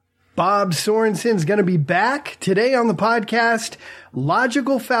Bob Sorensen's going to be back today on the podcast,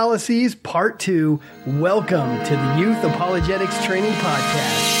 Logical Fallacies Part 2. Welcome to the Youth Apologetics Training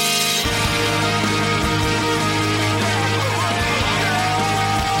Podcast.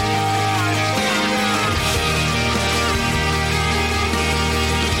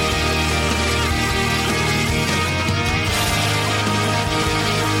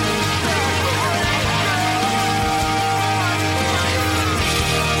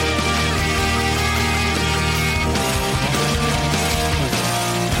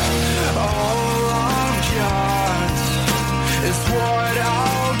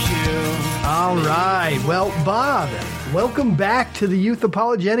 Well, Bob, welcome back to the Youth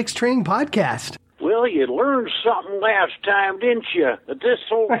Apologetics Training Podcast. Well, you learned something last time, didn't you? That this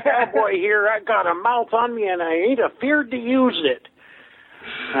old cowboy here, I got a mouth on me and I ain't afeared to use it.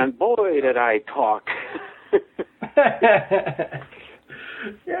 And boy, did I talk.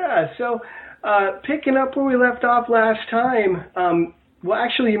 Yeah, so picking up where we left off last time, well,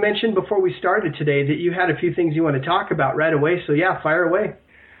 actually, you mentioned before we started today that you had a few things you want to talk about right away, so yeah, fire away.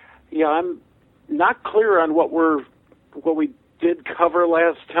 Yeah, I'm not clear on what we did cover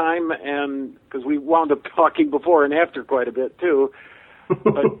last time, and because we wound up talking before and after quite a bit too.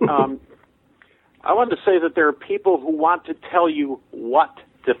 But I wanted to say that there are people who want to tell you what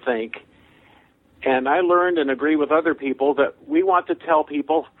to think, and I learned and agree with other people that we want to tell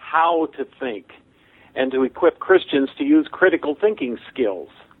people how to think and to equip Christians to use critical thinking skills.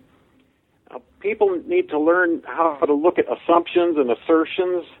 Now, people need to learn how to look at assumptions and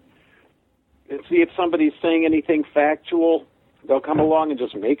assertions and see if somebody's saying anything factual. They'll come along and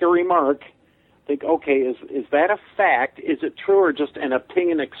just make a remark. Think, okay, is that a fact? Is it true or just an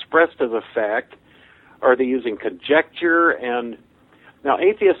opinion expressed as a fact? Are they using conjecture? And now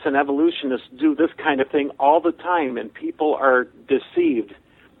atheists and evolutionists do this kind of thing all the time, and people are deceived.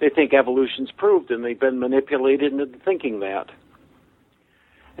 They think evolution's proved, and they've been manipulated into thinking that.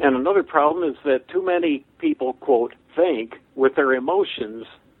 And another problem is that too many people, quote, think with their emotions,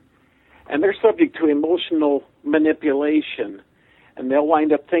 and they're subject to emotional manipulation. And they'll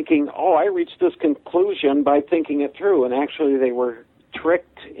wind up thinking, oh, I reached this conclusion by thinking it through. And actually they were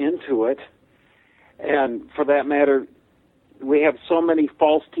tricked into it. And for that matter, we have so many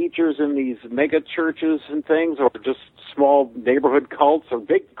false teachers in these mega churches and things, or just small neighborhood cults or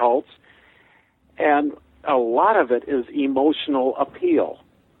big cults. And a lot of it is emotional appeal.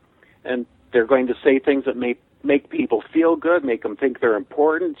 And they're going to say things that may make people feel good, make them think they're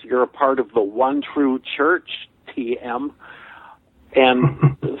important. You're a part of the one true church, TM.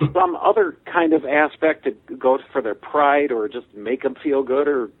 And some other kind of aspect to go for their pride or just make them feel good,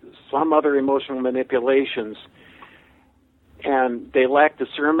 or some other emotional manipulations. And they lack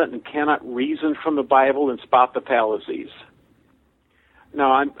discernment and cannot reason from the Bible and spot the fallacies.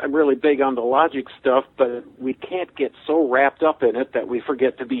 Now, I'm really big on the logic stuff, but we can't get so wrapped up in it that we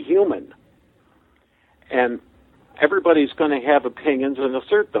forget to be human. And everybody's going to have opinions and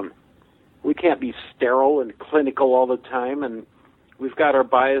assert them. We can't be sterile and clinical all the time, and we've got our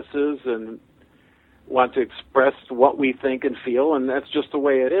biases and want to express what we think and feel, and that's just the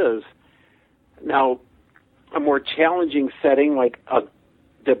way it is. Now, a more challenging setting like a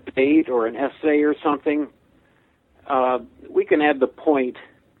debate or an essay or something, we can add the point,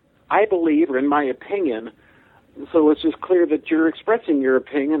 I believe, or in my opinion, so it's just clear that you're expressing your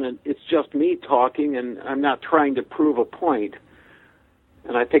opinion, and it's just me talking, and I'm not trying to prove a point.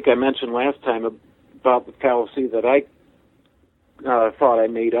 And I think I mentioned last time about the fallacy that I thought I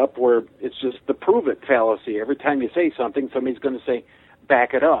made up, where it's just the prove it fallacy. Every time you say something, somebody's going to say,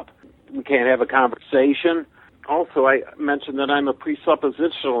 back it up. We can't have a conversation. Also, I mentioned that I'm a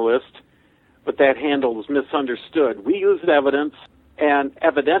presuppositionalist, but that handle is misunderstood. We use evidence, and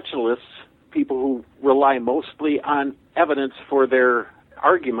evidentialists, people who rely mostly on evidence for their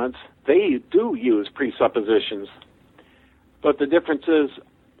arguments, they do use presuppositions. But the difference is,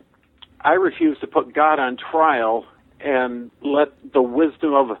 I refuse to put God on trial and let the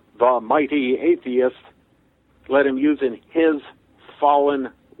wisdom of the mighty atheist, let him use in his fallen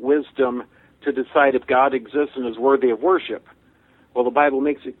wisdom to decide if God exists and is worthy of worship. Well, the Bible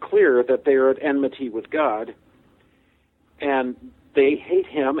makes it clear that they are at enmity with God, and they hate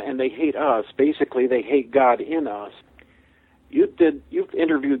him and they hate us. Basically, they hate God in us. You've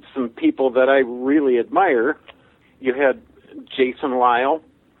interviewed some people that I really admire. You had Jason Lyle,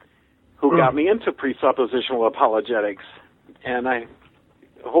 who got me into presuppositional apologetics, and I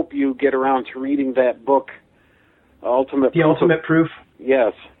hope you get around to reading that book, Ultimate Proof.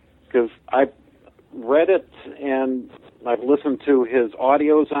 Yes, because I've read it and I've listened to his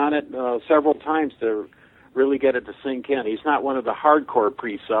audios on it several times to really get it to sink in. He's not one of the hardcore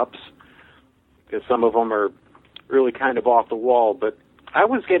precepts, because some of them are really kind of off the wall. But I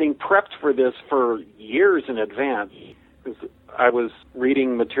was getting prepped for this for years in advance. I was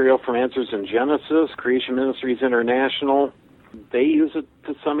reading material from Answers in Genesis, Creation Ministries International. They use it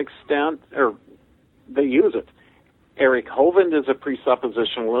to some extent, or they use it. Eric Hovind is a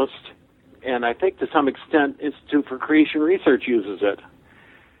presuppositionalist, and I think to some extent Institute for Creation Research uses it.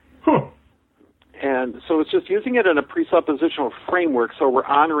 And so it's just using it in a presuppositional framework, so we're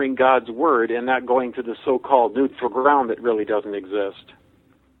honoring God's word and not going to the so-called neutral ground that really doesn't exist.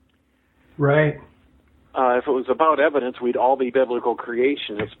 Right. If it was about evidence, we'd all be biblical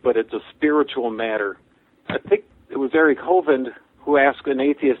creationists, but it's a spiritual matter. I think it was Eric Hovind who asked an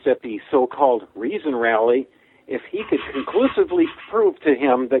atheist at the so-called Reason Rally if he could conclusively prove to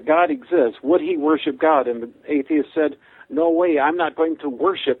him that God exists, would he worship God? And the atheist said, no way, I'm not going to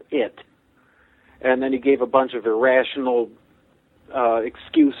worship it. And then he gave a bunch of irrational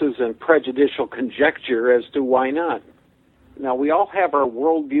excuses and prejudicial conjecture as to why not. Now, we all have our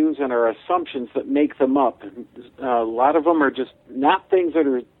worldviews and our assumptions that make them up. A lot of them are just not things that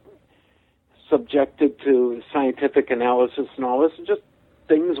are subjected to scientific analysis and all this, just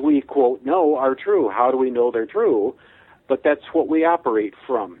things we, quote, know are true. How do we know they're true? But that's what we operate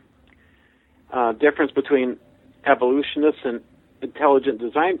from. Difference between evolutionists and intelligent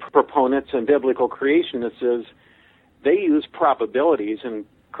design proponents and biblical creationists is they use probabilities, and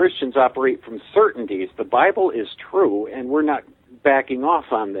Christians operate from certainties. The Bible is true, and we're not backing off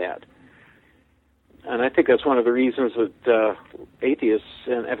on that. And I think that's one of the reasons that atheists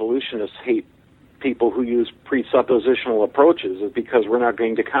and evolutionists hate people who use presuppositional approaches, is because we're not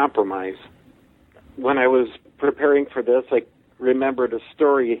going to compromise. When I was preparing for this, I remembered a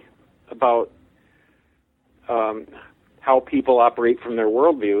story about how people operate from their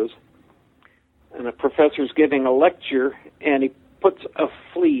worldviews. And a professor's giving a lecture, and he puts a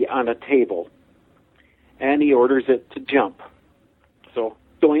flea on a table, and he orders it to jump. So,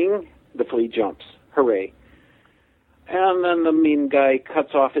 doing, the flea jumps. Hooray. And then the mean guy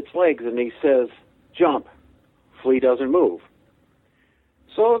cuts off its legs, and he says, jump. Flea doesn't move.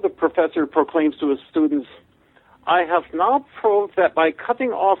 So the professor proclaims to his students, I have now proved that by cutting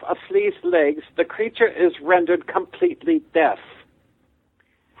off a flea's legs, the creature is rendered completely deaf.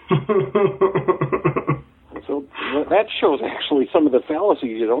 So that shows actually some of the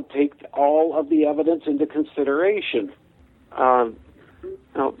fallacies. You don't take all of the evidence into consideration.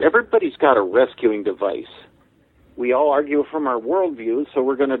 Now, everybody's got a rescuing device. We all argue from our worldviews, so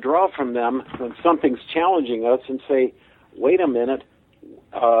we're going to draw from them when something's challenging us and say, wait a minute,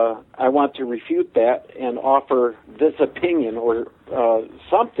 I want to refute that and offer this opinion or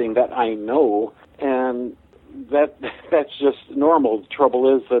something that I know, and that's just normal. The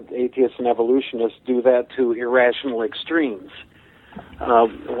trouble is that atheists and evolutionists do that to irrational extremes.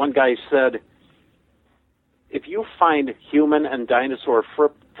 One guy said, if you find human and dinosaur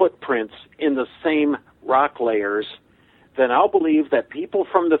footprints in the same rock layers, then I'll believe that people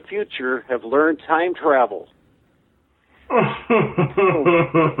from the future have learned time travel.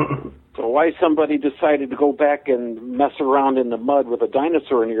 So why somebody decided to go back and mess around in the mud with a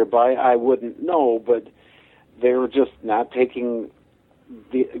dinosaur nearby, I wouldn't know, but they were just not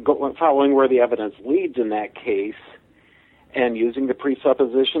following where the evidence leads in that case, and using the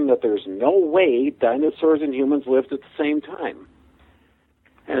presupposition that there's no way dinosaurs and humans lived at the same time.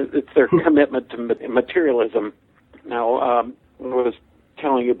 And it's their commitment to materialism. Now, I was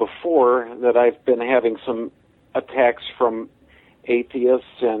telling you before that I've been having some attacks from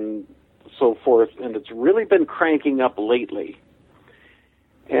atheists and so forth, and it's really been cranking up lately.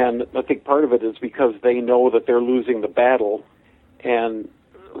 And I think part of it is because they know that they're losing the battle, and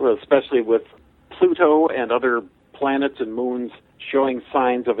especially with Pluto and other planets and moons showing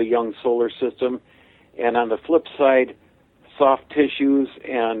signs of a young solar system, and on the flip side, soft tissues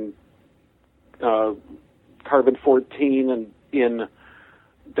and carbon-14 and in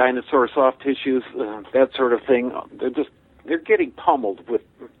dinosaur soft tissues, that sort of thing. They're getting pummeled with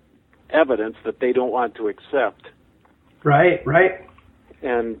evidence that they don't want to accept. Right.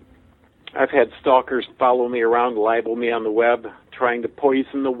 And I've had stalkers follow me around, libel me on the web, trying to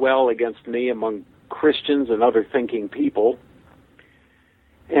poison the well against me among Christians and other thinking people.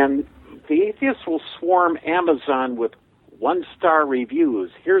 And the atheists will swarm Amazon with one-star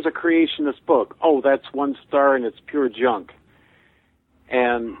reviews. Here's a creationist book. Oh, that's 1 star and it's pure junk.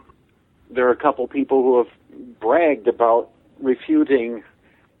 And there are a couple people who have bragged about refuting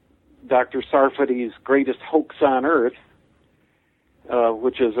Dr. Sarfati's greatest hoax on earth,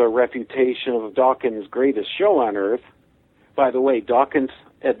 which is a refutation of Dawkins' greatest show on earth. By the way, Dawkins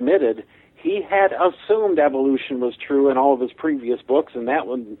admitted he had assumed evolution was true in all of his previous books, and that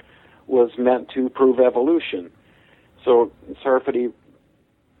one was meant to prove evolution. So Sarfati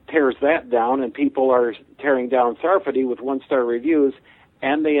tears that down, and people are tearing down Sarfati with one-star reviews,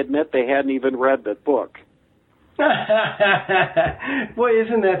 and they admit they hadn't even read the book. Boy,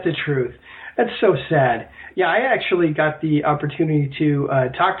 isn't that the truth? That's so sad. Yeah, I actually got the opportunity to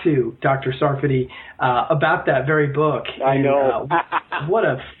talk to Dr. Sarfati about that very book. I know. What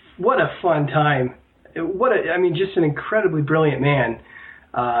a fun time. Just an incredibly brilliant man.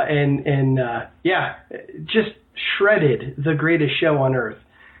 Just shredded the greatest show on earth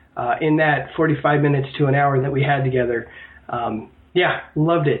in that 45 minutes to an hour that we had together.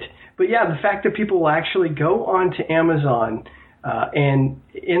 Loved it. But yeah, the fact that people will actually go onto Amazon and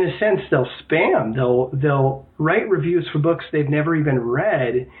in a sense they'll spam. They'll write reviews for books they've never even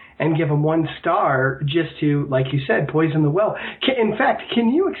read and give them 1 star just to, like you said, poison the well. In fact, can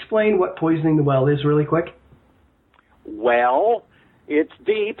you explain what poisoning the well is really quick? Well, it's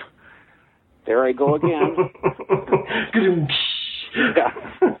deep. There I go again.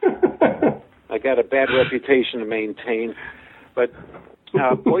 I got a bad reputation to maintain. But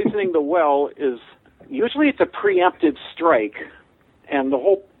poisoning the well is, usually it's a preemptive strike. And the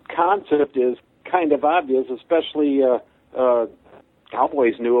whole concept is kind of obvious, especially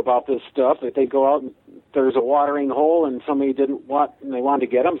cowboys knew about this stuff, that they go out and there's a watering hole and somebody didn't want, and they wanted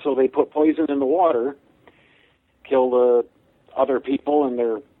to get them, so they put poison in the water, kill the other people and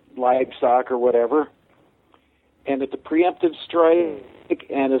their livestock or whatever. And it's a preemptive strike,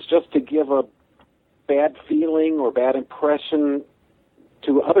 and it's just to give a bad feeling or bad impression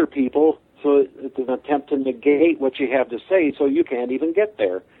to other people, so it's an attempt to negate what you have to say so you can't even get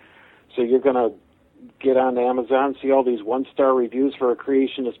there. So you're going to get on Amazon, see all these 1-star reviews for a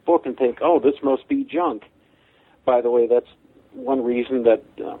creationist book and think, oh, this must be junk. By the way, that's one reason that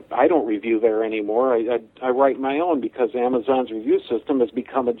I don't review there anymore. I write my own because Amazon's review system has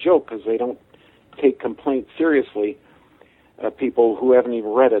become a joke because they don't take complaints seriously. People who haven't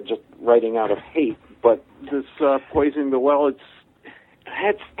even read it just writing out of hate. But this poisoning the well, it's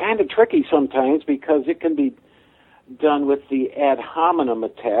kind of tricky sometimes because it can be done with the ad hominem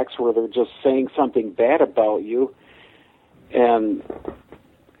attacks where they're just saying something bad about you. And,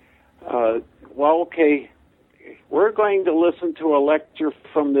 we're going to listen to a lecture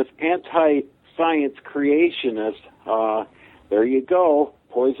from this anti-science creationist. There you go,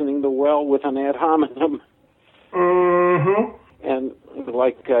 poisoning the well with an ad hominem. Mm-hmm. And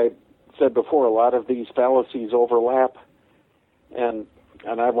like I said before, a lot of these fallacies overlap. And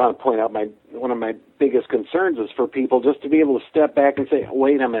I want to point out one of my biggest concerns is for people just to be able to step back and say,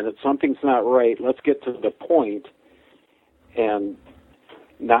 wait a minute, something's not right. Let's get to the point and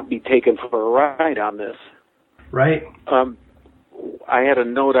not be taken for a ride on this. Right. I had a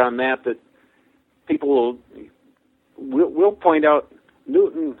note on that people will point out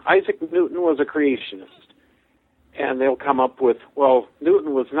Isaac Newton was a creationist. And they'll come up with, well,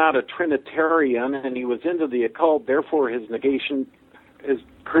 Newton was not a Trinitarian and he was into the occult, therefore his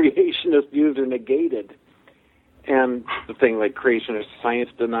creationist views are negated. And the thing like creationist science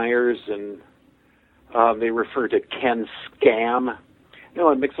deniers, and they refer to Ken Scam.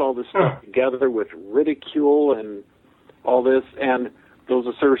 I mix all this stuff together with ridicule and all this, and those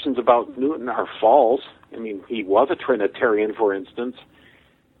assertions about Newton are false. I mean, he was a Trinitarian, for instance.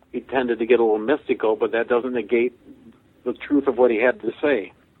 He tended to get a little mystical, but that doesn't negate the truth of what he had to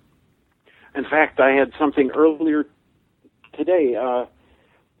say. In fact, I had something earlier today.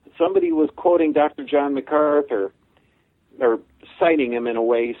 Somebody was quoting Dr. John MacArthur, or citing him in a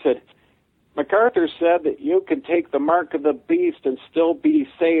way. He said, MacArthur said that you can take the mark of the beast and still be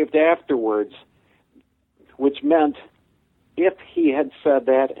saved afterwards, which meant if he had said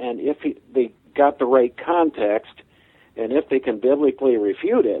that and if they got the right context, and if they can biblically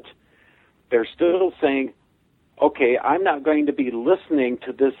refute it, they're still saying, okay, I'm not going to be listening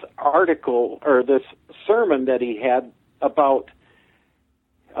to this article or this sermon that he had about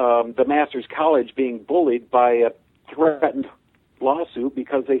the Master's College being bullied by a threatened lawsuit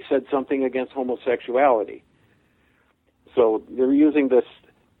because they said something against homosexuality. So they're using this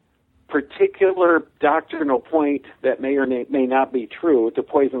particular doctrinal point that may or may not be true to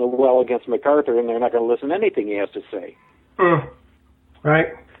poison the well against MacArthur, and they're not going to listen to anything he has to say. Right.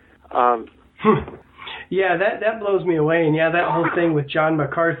 Yeah, that blows me away. And yeah, that whole thing with John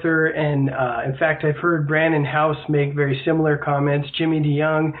MacArthur, and in fact, I've heard Brandon House make very similar comments, Jimmy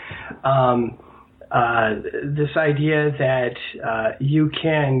DeYoung, this idea that you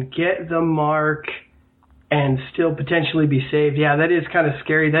can get the mark and still potentially be saved. Yeah, that is kind of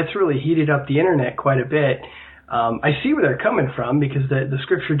scary. That's really heated up the internet quite a bit. I see where they're coming from, because the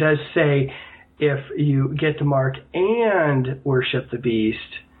scripture does say if you get the mark and worship the beast,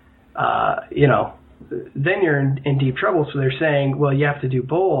 then you're in deep trouble. So they're saying, well, you have to do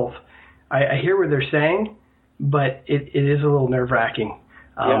both. I hear what they're saying, but it is a little nerve-wracking.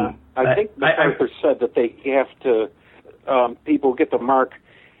 I think MacArthur said that they have to, people get the mark.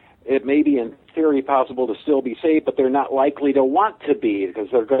 It may be in theory possible to still be saved, but they're not likely to want to be, because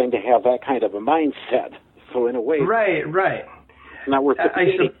they're going to have that kind of a mindset. So in a way, right, it's not worth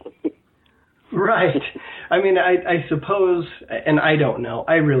it. Right. I mean, I suppose, and I don't know.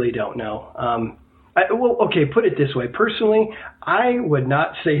 I really don't know. Put it this way. Personally, I would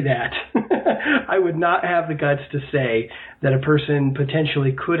not say that. I would not have the guts to say that a person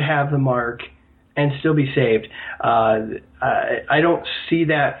potentially could have the mark and still be saved. I don't see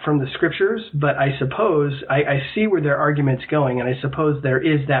that from the scriptures, but I suppose I see where their argument's going, and I suppose there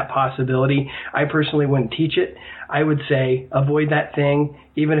is that possibility. I personally wouldn't teach it. I would say avoid that thing,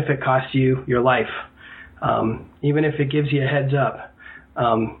 even if it costs you your life, even if it gives you a heads up.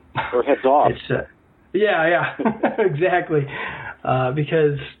 Or heads off. Yeah, exactly.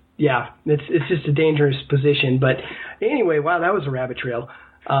 Because, it's just a dangerous position. But anyway, wow, that was a rabbit trail.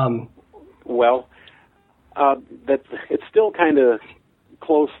 That it's still kind of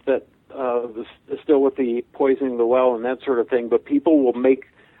close, that still with the poisoning the well and that sort of thing, but people will make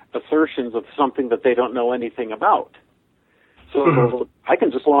assertions of something that they don't know anything about. So I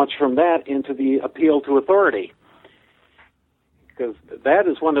can just launch from that into the appeal to authority, because that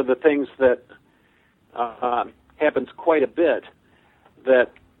is one of the things that happens quite a bit,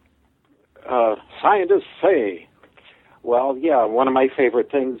 that scientists say. Well, one of my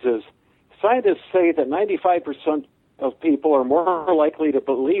favorite things is scientists say that 95% of people are more likely to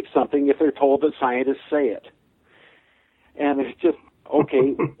believe something if they're told that scientists say it. And it's just,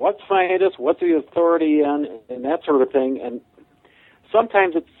 okay, what scientists, what's the authority and that sort of thing. And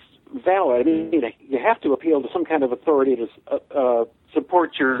sometimes it's valid. I mean, you have to appeal to some kind of authority to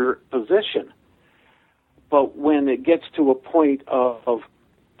support your position. But when it gets to a point of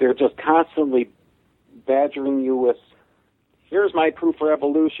they're just constantly badgering you with, here's my proof for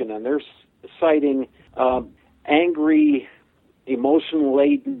evolution, and they're citing angry,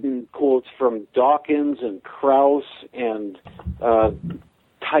 emotion-laden quotes from Dawkins and Krauss and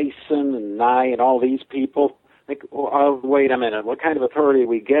Tyson and Nye and all these people. Like, wait a minute, what kind of authority are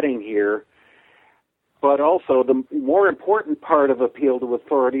we getting here? But also, the more important part of appeal to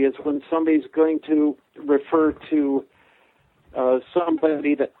authority is when somebody's going to refer to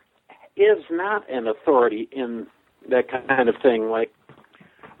somebody that is not an authority in that kind of thing. Like,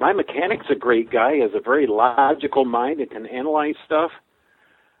 my mechanic's a great guy, has a very logical mind and can analyze stuff,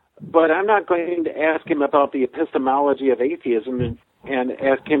 but I'm not going to ask him about the epistemology of atheism and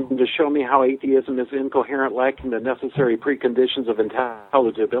ask him to show me how atheism is incoherent, lacking the necessary preconditions of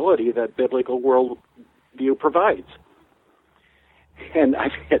intelligibility that biblical worldview provides. And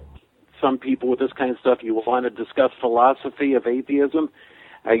I've had some people with this kind of stuff, you want to discuss philosophy of atheism,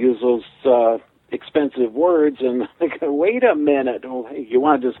 I use those expensive words, and they go, wait a minute, you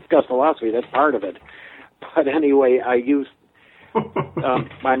want to discuss philosophy, that's part of it. But anyway, I use,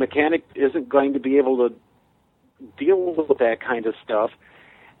 my mechanic isn't going to be able to deal with that kind of stuff.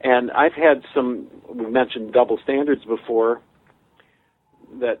 And I've had we mentioned double standards before,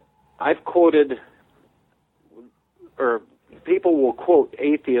 that I've quoted, or people will quote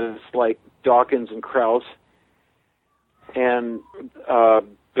atheists like Dawkins and Krauss and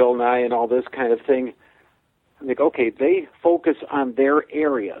Bill Nye and all this kind of thing. I think, okay, they focus on their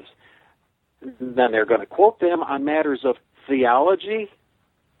areas. Then they're going to quote them on matters of theology.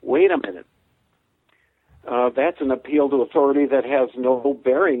 Wait a minute. That's an appeal to authority that has no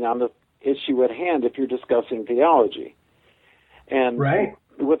bearing on the issue at hand if you're discussing theology. And right.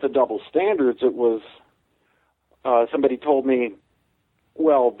 With the double standards, it was, somebody told me,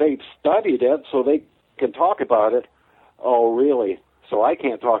 well, they've studied it, so they can talk about it. Oh, really? So I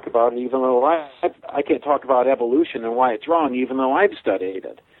can't talk about it, even though I can't talk about evolution and why it's wrong, even though I've studied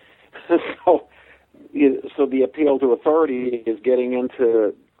it. So the appeal to authority is getting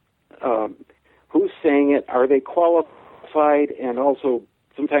into who's saying it, are they qualified, and also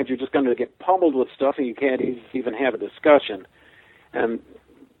sometimes you're just going to get pummeled with stuff and you can't even have a discussion. And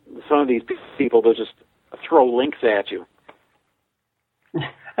some of these people, they'll just throw links at you.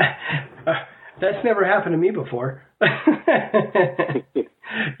 That's never happened to me before.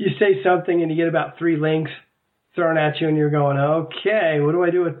 You say something and you get about 3 links thrown at you and you're going, okay, what do I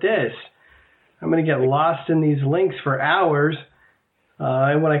do with this? I'm going to get lost in these links for hours.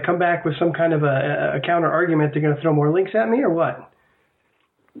 And when I come back with some kind of a counter argument, they're going to throw more links at me or what?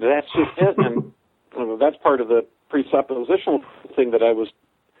 That's just it. And that's part of the presuppositional thing that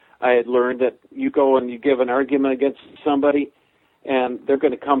I had learned, that you go and you give an argument against somebody, and they're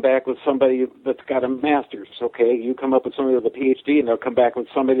going to come back with somebody that's got a master's, okay? You come up with somebody with a PhD, and they'll come back with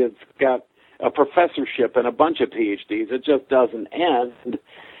somebody that's got a professorship and a bunch of PhDs. It just doesn't end.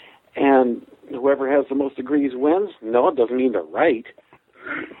 And whoever has the most degrees wins? No, it doesn't mean they're right.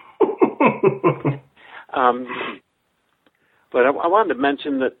 But I wanted to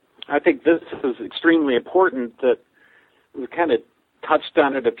mention that I think this is extremely important, that we kind of touched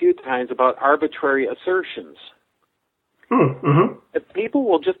on it a few times about arbitrary assertions. Mm-hmm. If people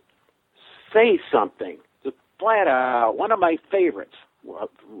will just say something, just flat out, one of my favorites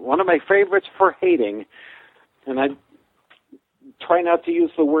for hating, and I try not to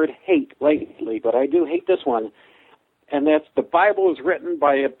use the word hate lately, but I do hate this one, and that's the Bible is written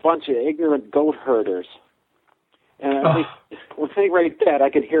by a bunch of ignorant goat herders. And when they write that,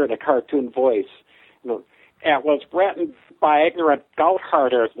 I can hear it in a cartoon voice. It was written by ignorant goat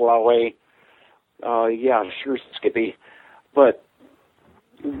herders, Loey. Yeah, sure, Skippy. But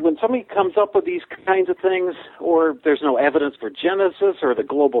when somebody comes up with these kinds of things, or there's no evidence for Genesis or the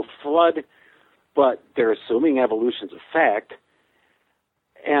global flood, but they're assuming evolution's a fact,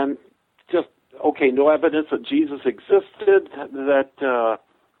 and just, okay, no evidence that Jesus existed, that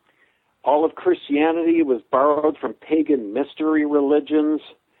all of Christianity was borrowed from pagan mystery religions.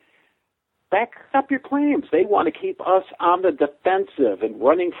 Back up your claims. They want to keep us on the defensive and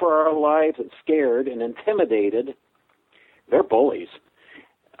running for our lives and scared and intimidated. They're bullies.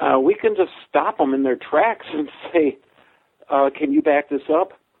 We can just stop them in their tracks and say, can you back this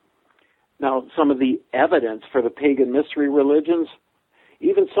up? Now, some of the evidence for the pagan mystery religions,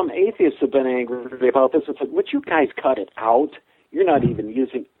 even some atheists have been angry about this and said, would you guys cut it out? You're not even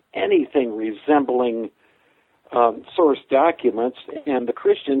using anything resembling source documents, and the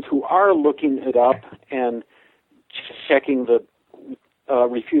Christians who are looking it up and checking the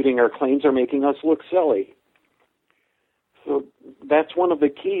refuting our claims are making us look silly. So that's one of the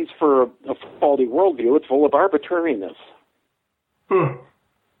keys for a faulty worldview. It's full of arbitrariness.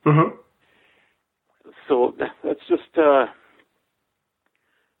 Mm-hmm. So that's just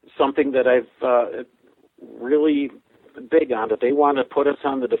something that I've really big on. If they want to put us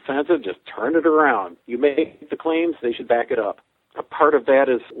on the defensive, just turn it around. You make the claims, they should back it up. A part of that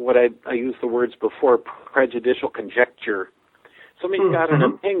is what I used the words before, prejudicial conjecture. Somebody's got an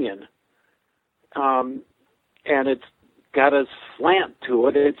opinion, and it's got a slant to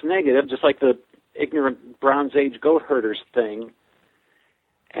it. It's negative, just like the ignorant Bronze Age goat herders thing.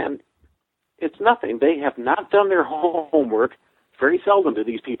 And it's nothing. They have not done their homework. Very seldom do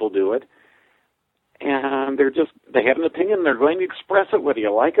these people do it. And they have an opinion, they're going to express it whether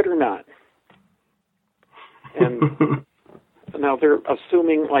you like it or not. And now they're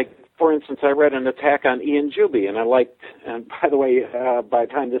assuming, like, for instance, I read an attack on Ian Juby, and by the way, by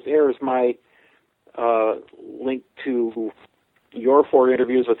the time this airs, my link to your 4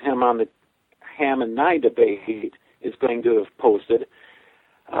 interviews with him on the Ham and Nye debate is going to have posted.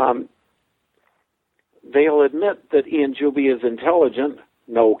 They'll admit that Ian Juby is intelligent.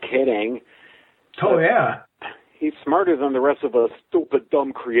 No kidding. Oh, yeah. He's smarter than the rest of us stupid,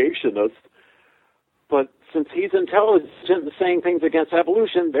 dumb creationists. But since he's intelligent and saying things against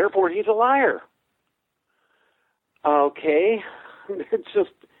evolution, therefore he's a liar. Okay.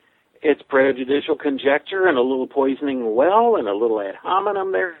 It's prejudicial conjecture and a little poisoning well and a little ad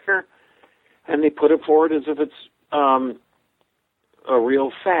hominem there. And they put it forward as if it's a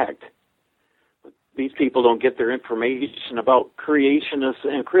real fact. But these people don't get their information about creationists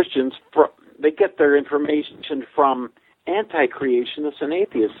and Christians they get their information from anti-creationists and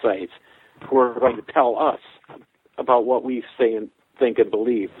atheist sites who are going to tell us about what we say and think and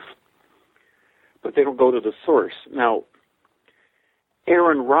believe. But they don't go to the source. Now,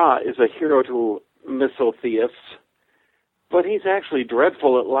 Aaron Ra is a hero to misotheists, but he's actually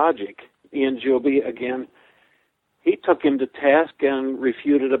dreadful at logic. Ian Juby, again, he took him to task and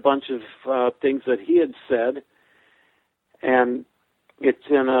refuted a bunch of things that he had said, and it's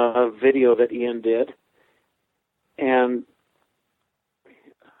in a video that Ian did. And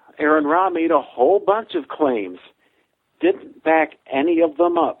Aaron Ra made a whole bunch of claims, didn't back any of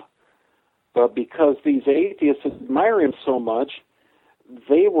them up. But because these atheists admire him so much,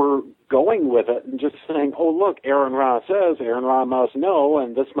 they were going with it and just saying, oh, look, Aaron Ra says, Aaron Ra must know,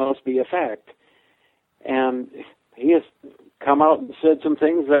 and this must be a fact. And he has come out and said some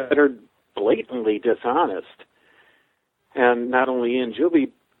things that are blatantly dishonest. And not only Ian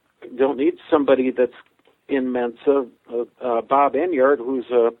Juby, don't need somebody that's in Mensa. Bob Enyart, who's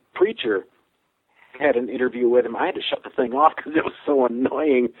a preacher, had an interview with him. I had to shut the thing off because it was so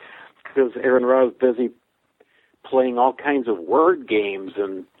annoying. because Aaron Ra was busy playing all kinds of word games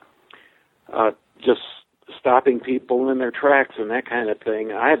and just stopping people in their tracks and that kind of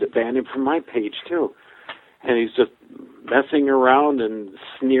thing. I had to ban him from my page, too. And he's just messing around and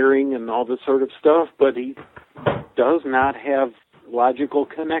sneering and all this sort of stuff, but he does not have logical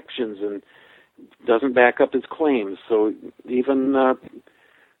connections and doesn't back up his claims. So even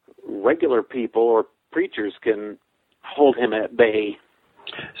regular people or preachers can hold him at bay.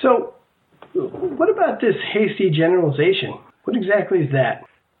 So what about this hasty generalization? What exactly is that?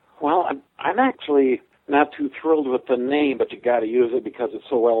 Well, I'm actually not too thrilled with the name, but you got to use it because it's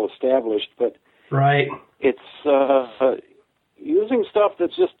so well established. But right, it's using stuff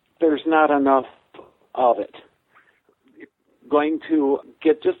that's just there's not enough of it. You're going to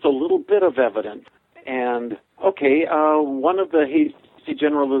get just a little bit of evidence, and okay, one of the hasty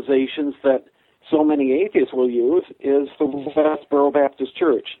generalizations that so many atheists will use is the Westboro Baptist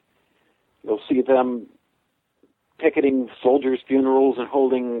Church. You'll see them picketing soldiers' funerals and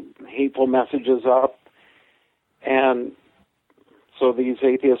holding hateful messages up. And so these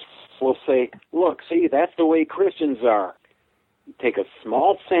atheists will say, look, see, that's the way Christians are. Take a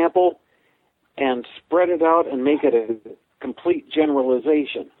small sample and spread it out and make it a complete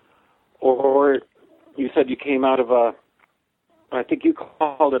generalization. Or you said you came out of I think you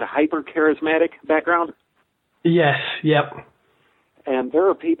called it a hyper-charismatic background? Yes, yep. And there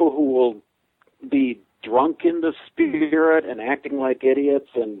are people who will be drunk in the spirit and acting like idiots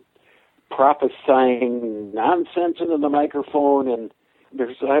and prophesying nonsense into the microphone. And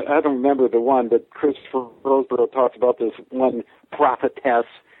there's, I don't remember the one, but Christopher Roseborough talked about this one prophetess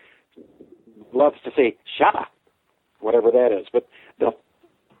loves to say, Shabbat, whatever that is. But they'll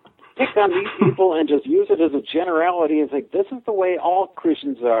pick on these people and just use it as a generality and say, this is the way all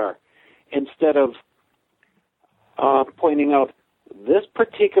Christians are, instead of pointing out, this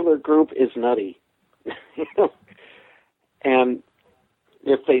particular group is nutty. And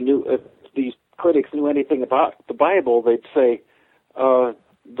if these critics knew anything about the Bible, they'd say,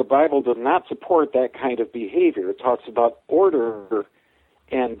 the Bible does not support that kind of behavior. It talks about order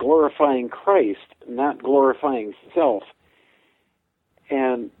and glorifying Christ, not glorifying self.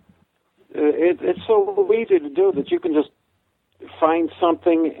 And it's so easy to do that you can just find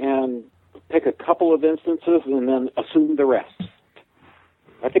something and pick a couple of instances and then assume the rest.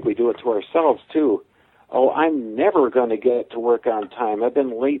 I think we do it to ourselves, too. Oh, I'm never going to get to work on time. I've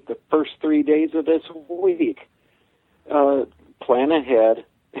been late the first 3 days of this week. Plan ahead.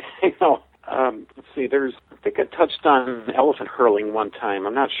 Let's see, I think I touched on elephant hurling one time.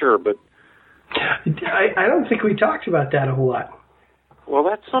 I'm not sure, but... I don't think we talked about that a whole lot. Well,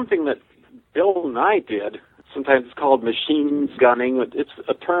 that's something that Bill Nye did. Sometimes it's called machine gunning. It's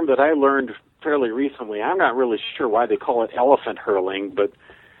a term that I learned fairly recently. I'm not really sure why they call it elephant hurling, but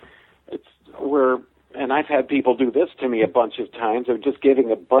it's where... And I've had people do this to me a bunch of times. They're just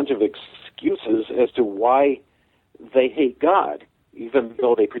giving a bunch of excuses as to why they hate God. Even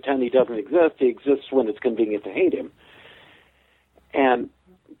though they pretend he doesn't exist, he exists when it's convenient to hate him. And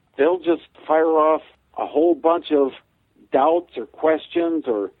they'll just fire off a whole bunch of doubts or questions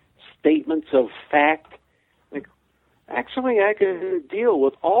or statements of fact. Like, actually, I can deal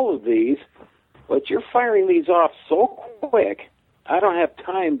with all of these, but you're firing these off so quick, I don't have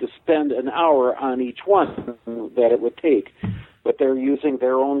time to spend an hour on each one that it would take. But they're using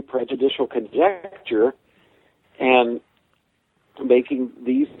their own prejudicial conjecture and making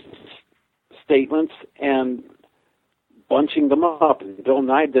these statements and bunching them up. And Bill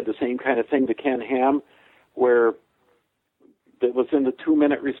Nye did the same kind of thing to Ken Ham, where it was in the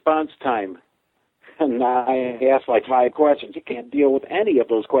 2-minute response time. And I asked like 5 questions. You can't deal with any of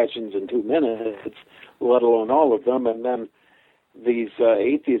those questions in 2 minutes, let alone all of them. And then these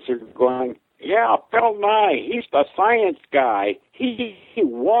atheists are going, yeah, Bill Nye, he's the science guy. He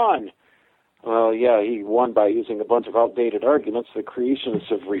won. Well, yeah, he won by using a bunch of outdated arguments the creationists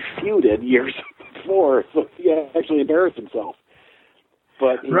have refuted years before, so he actually embarrassed himself.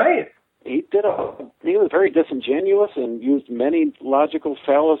 But he was very disingenuous and used many logical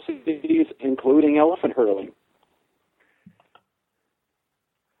fallacies, including elephant hurling.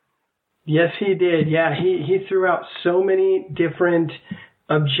 Yes, he did. Yeah, he threw out so many different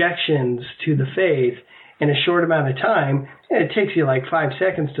objections to the faith in a short amount of time. And it takes you like 5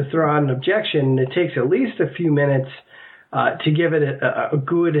 seconds to throw out an objection. It takes at least a few minutes to give it a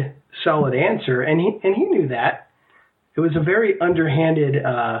good, solid answer. And he knew that. It was a very underhanded,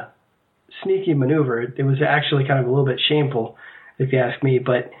 sneaky maneuver. It was actually kind of a little bit shameful, if you ask me.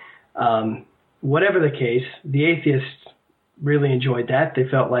 But whatever the case, the atheists really enjoyed that. They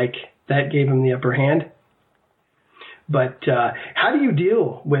felt like that gave them the upper hand. But how do you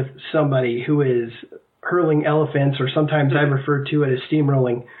deal with somebody who is hurling elephants, or sometimes I refer to it as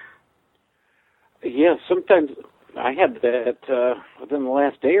steamrolling? Yeah, sometimes I had that within the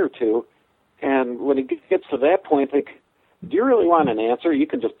last day or two, and when it gets to that point, like, do you really want an answer? You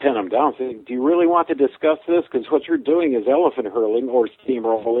can just pin them down. Say, do you really want to discuss this? Because what you're doing is elephant hurling or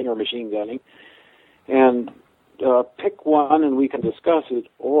steamrolling or machine gunning. And pick one and we can discuss it.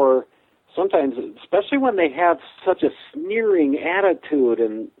 Or sometimes, especially when they have such a sneering attitude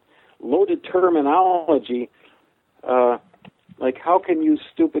and loaded terminology, like, how can you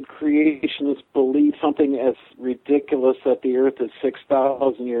stupid creationists believe something as ridiculous that the earth is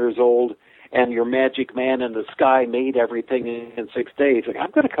 6,000 years old and your magic man in the sky made everything in 6 days? Like,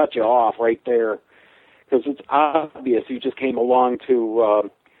 I'm going to cut you off right there, because it's obvious you just came along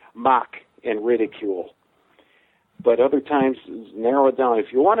to mock and ridicule. But other times, narrow it down.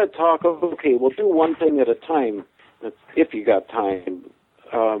 If you want to talk, okay, we'll do one thing at a time, if you got time.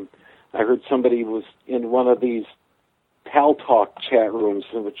 I heard somebody was in one of these Pal Talk chat rooms,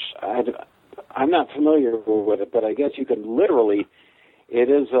 which I'm not familiar with it, but I guess you can literally, it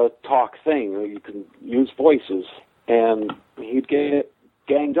is a talk thing. You can use voices. And he'd get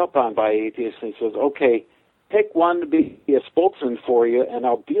ganged up on by atheists, and he says, okay, pick one to be a spokesman for you, and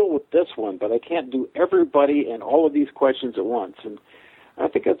I'll deal with this one, but I can't do everybody and all of these questions at once. And I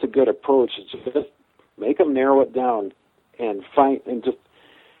think that's a good approach. It's just make them narrow it down and just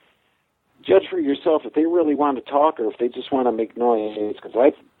judge for yourself if they really want to talk or if they just want to make noise. Because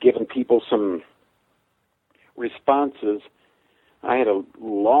I've given people some responses. I had a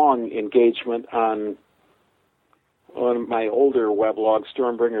long engagement on one of my older weblogs,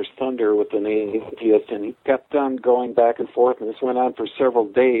 Stormbringer's Thunder, with an atheist, and he kept on going back and forth, and this went on for several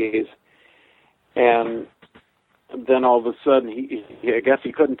days. And then all of a sudden, I guess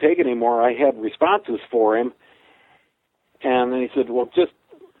he couldn't take it anymore. I had responses for him, and then he said, well, just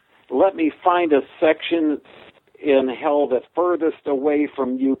let me find a section in hell that's furthest away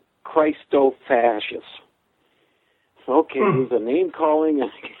from you Christo-fascists. Okay, he's a name-calling.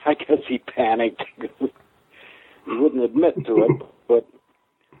 I guess he panicked. He wouldn't admit to it, but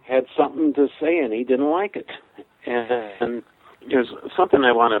had something to say, and he didn't like it. And there's something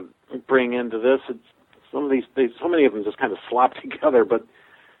I want to bring into this. So many of them just kind of slop together, but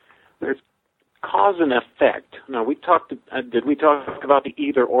there's cause and effect. Now, did we talk about the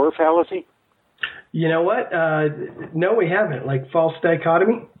either-or fallacy? You know what? No, we haven't. Like false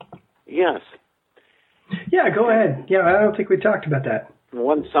dichotomy? Yes. Yeah, go ahead. Yeah, I don't think we talked about that.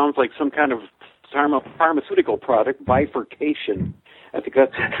 One sounds like some kind of pharmaceutical product, bifurcation. I think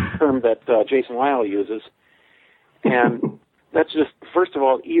that's a term that Jason Lyle uses. And that's just, first of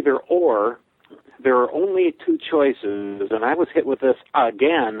all, either or. There are only two choices, and I was hit with this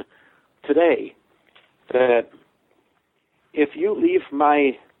again today, that if you leave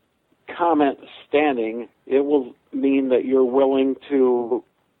my comment standing, it will mean that you're willing to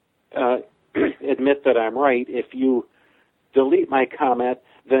admit that I'm right. If you delete my comment,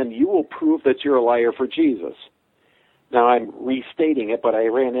 then you will prove that you're a liar for Jesus. Now, I'm restating it, but I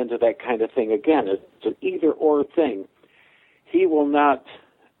ran into that kind of thing again. It's an either-or thing. He will not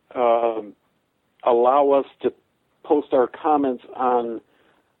allow us to post our comments on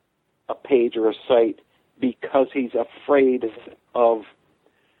a page or a site because he's afraid of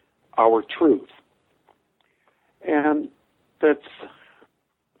our truth. And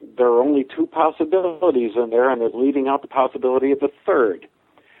there are only two possibilities in there, and they're leaving out the possibility of the third,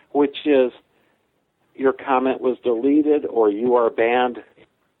 which is your comment was deleted or you are banned,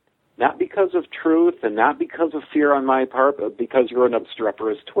 not because of truth and not because of fear on my part, but because you're an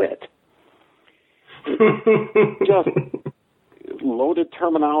obstreperous twit. Just loaded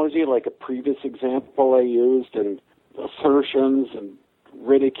terminology like a previous example I used, and assertions and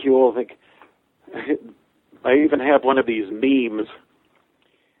ridicule. I even have one of these memes.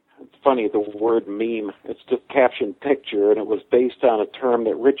 It's funny, the word meme. It's just caption picture, and it was based on a term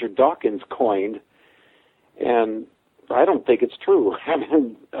that Richard Dawkins coined. And I don't think it's true. I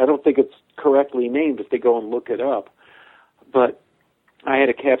mean, I don't think it's correctly named if they go and look it up. But I had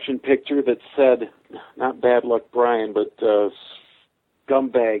a caption picture that said, not Bad Luck Brian, but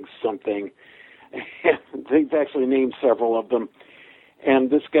Scumbags something. They've actually named several of them. And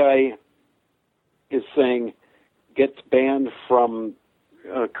this guy is saying, gets banned from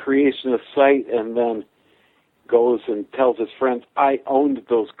a creationist site, and then goes and tells his friends, I owned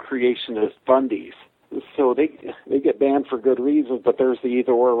those creationist Bundys. So they get banned for good reasons, but there's the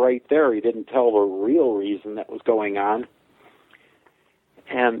either or right there. He didn't tell the real reason that was going on.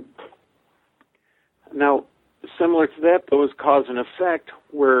 And now, similar to that, though, is cause and effect,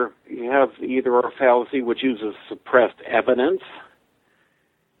 where you have the either-or fallacy, which uses suppressed evidence.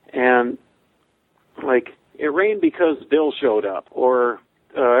 And, like, it rained because Bill showed up. Or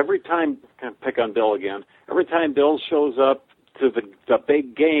every time, kind of pick on Bill again, every time Bill shows up to the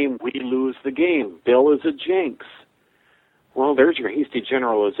big game, we lose the game. Bill is a jinx. Well, there's your hasty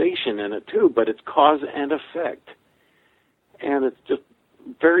generalization in it, too, but it's cause and effect. And it's just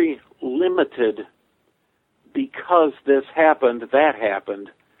very limited because this happened, that happened.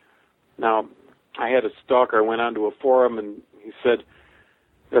 Now, I had a stalker. I went onto a forum, and he said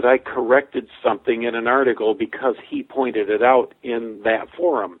that I corrected something in an article because he pointed it out in that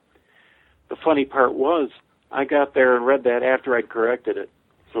forum. The funny part was, I got there and read that after I'd corrected it.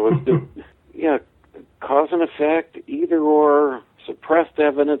 So it's just, yeah, cause and effect, either or, suppressed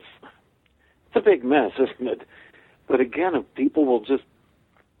evidence. It's a big mess, isn't it? But again, if people will just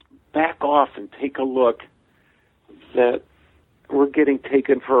back off and take a look, that we're getting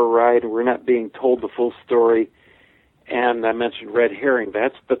taken for a ride and we're not being told the full story. And I mentioned red herring.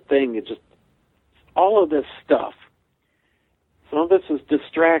 That's the thing. It just, all of this stuff. Some of this is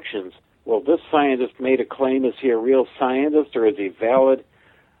distractions. Well, this scientist made a claim. Is he a real scientist or is he valid?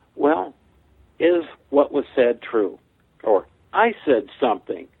 Well, is what was said true? Or, I said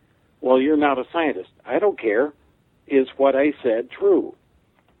something. Well, you're not a scientist. I don't care. Is what I said true?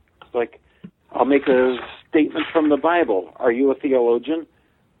 It's like, I'll make a statement from the Bible. Are you a theologian?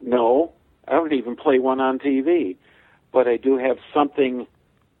 No. I don't even play one on TV. But I do have something,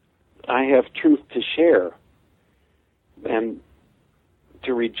 I have truth to share. And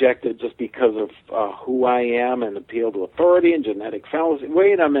to reject it just because of who I am and appeal to authority and genetic fallacy.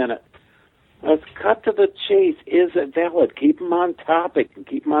 Wait a minute. Let's cut to the chase. Is it valid? Keep them on topic and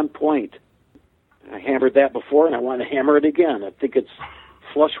keep them on point. I hammered that before, and I want to hammer it again. I think it's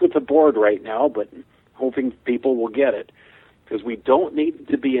flush with the board right now, but hoping people will get it. Because we don't need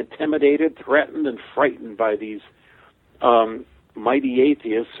to be intimidated, threatened, and frightened by these mighty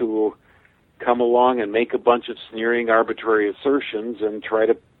atheists who come along and make a bunch of sneering, arbitrary assertions and try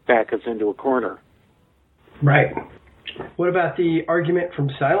to back us into a corner. Right. What about the argument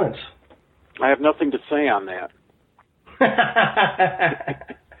from silence? I have nothing to say on that.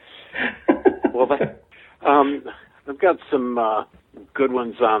 Well, I've got some good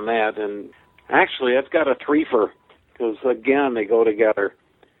ones on that, and actually I've got a threefer, because again, they go together.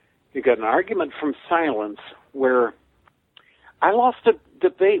 You got an argument from silence where I lost a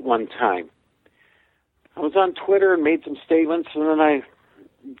debate one time. I was on Twitter and made some statements, and then I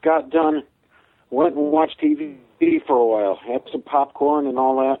got done, went and watched TV for a while, had some popcorn and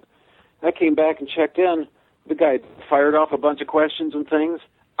all that. I came back and checked in. The guy fired off a bunch of questions and things.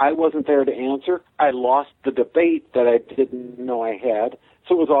 I wasn't there to answer. I lost the debate that I didn't know I had,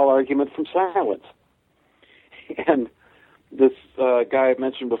 so it was all argument from silence. And this guy I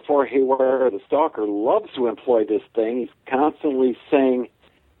mentioned before, Haywire the Stalker, loves to employ this thing. He's constantly saying,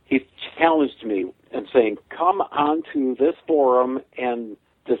 he's challenged me and saying, come onto this forum and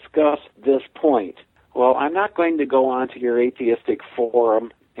discuss this point. Well, I'm not going to go onto your atheistic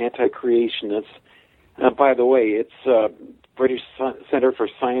forum, anti-creationists. By the way, it's British Center for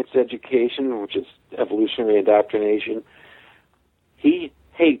Science Education, which is evolutionary indoctrination. He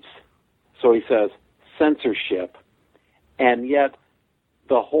hates, so he says, censorship. And yet,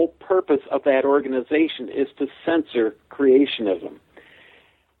 the whole purpose of that organization is to censor creationism.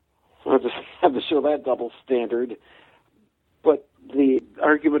 So I just have to show that double standard. But the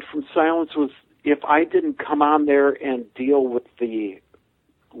argument from silence was, if I didn't come on there and deal with the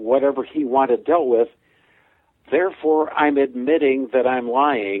whatever he wanted dealt with, therefore I'm admitting that I'm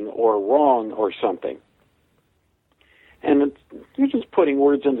lying or wrong or something. And you're just putting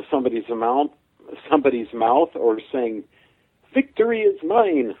words into somebody's mouth or saying, victory is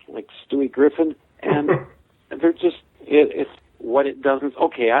mine, like Stewie Griffin. And they're just, it's what it doesn't.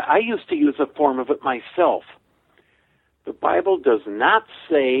 Okay, I used to use a form of it myself. The Bible does not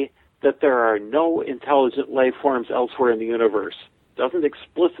say that there are no intelligent life forms elsewhere in the universe. It doesn't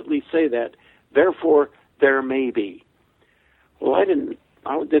explicitly say that. Therefore, there may be. Well, I didn't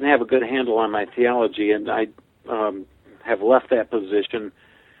have a good handle on my theology, and I have left that position.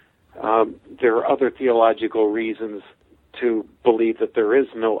 There are other theological reasons to believe that there is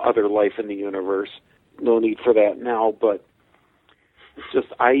no other life in the universe. No need for that now, but it's just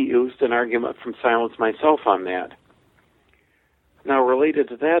I used an argument from silence myself on that. Now, related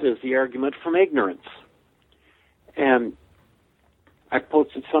to that is the argument from ignorance. And I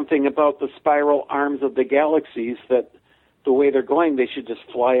posted something about the spiral arms of the galaxies, that the way they're going, they should just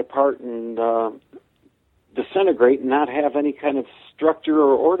fly apart and disintegrate and not have any kind of structure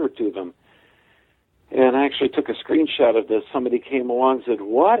or order to them. And I actually took a screenshot of this. Somebody came along and said,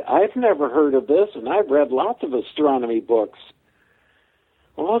 "What? I've never heard of this, and I've read lots of astronomy books."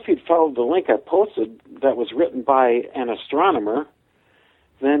 Well, if you'd followed the link I posted that was written by an astronomer,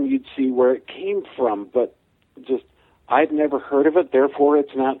 then you'd see where it came from. But just, I've never heard of it, therefore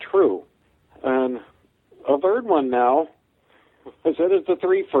it's not true. And a third one now, I said it's a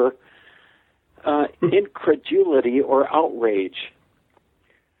threefer, incredulity or outrage.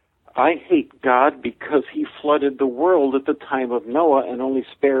 I hate God because he flooded the world at the time of Noah and only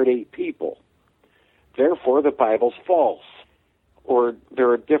spared 8 people. Therefore, the Bible's false. Or there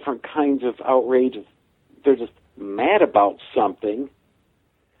are different kinds of outrage. They're just mad about something,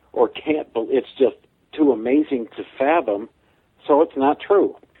 or it's just too amazing to fathom, so it's not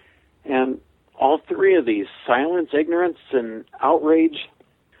true. And all three of these, silence, ignorance, and outrage,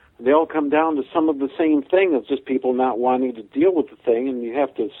 they all come down to some of the same thing. It's just people not wanting to deal with the thing, and you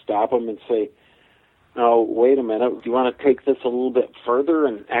have to stop them and say, "No, wait a minute, do you want to take this a little bit further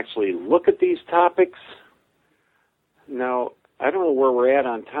and actually look at these topics?" Now, I don't know where we're at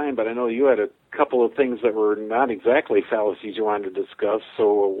on time, but I know you had a couple of things that were not exactly fallacies you wanted to discuss,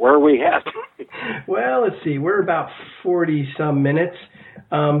 so where are we at? Well, let's see. We're about 40-some minutes.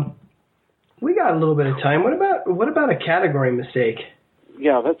 We got a little bit of time. What about a category mistake?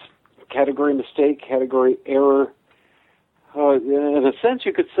 Yeah, that's category mistake, category error. In a sense,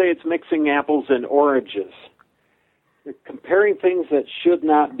 you could say it's mixing apples and oranges. You're comparing things that should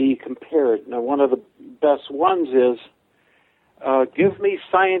not be compared. Now, one of the best ones is, give me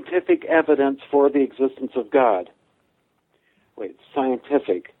scientific evidence for the existence of God. Wait,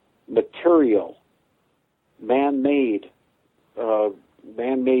 scientific, material, man-made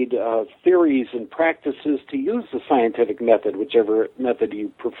theories and practices to use the scientific method, whichever method you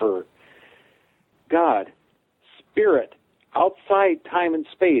prefer. God, spirit, outside time and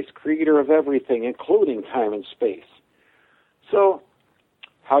space, creator of everything, including time and space. So,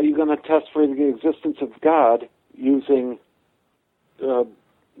 how are you going to test for the existence of God using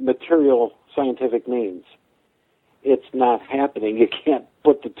material scientific means? It's not happening. You can't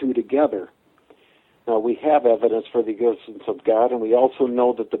put the two together. Now, we have evidence for the existence of God, and we also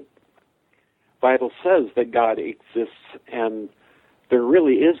know that the Bible says that God exists, and there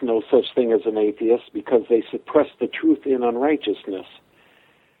really is no such thing as an atheist because they suppress the truth in unrighteousness.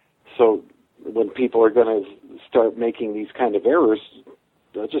 So when people are going to start making these kind of errors,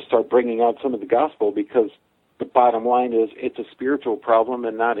 they'll just start bringing out some of the gospel, because the bottom line is it's a spiritual problem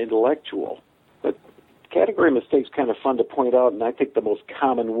and not intellectual. But category mistakes kind of fun to point out, and I think the most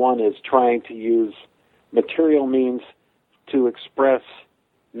common one is trying to use material means to express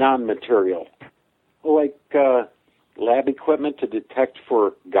non-material, like lab equipment to detect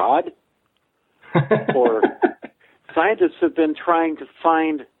for God, or scientists have been trying to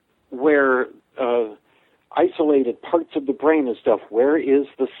find where isolated parts of the brain and stuff, where is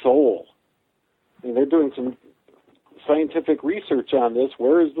the soul? I mean, they're doing some scientific research on this.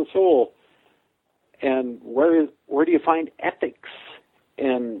 Where is the soul? And where do you find ethics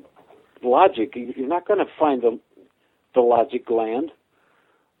and logic? You're not going to find the logic gland.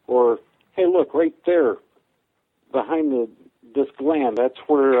 Or, hey, look, right there, behind this gland, that's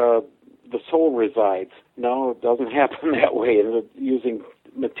where the soul resides. No, it doesn't happen that way. They're using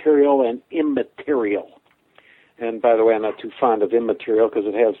material and immaterial. And by the way, I'm not too fond of immaterial because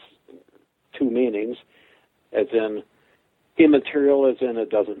it has two meanings, as in immaterial as in it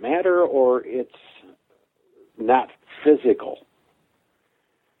doesn't matter, or it's not physical.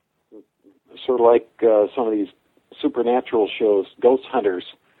 Sort of like some of these supernatural shows, Ghost Hunters.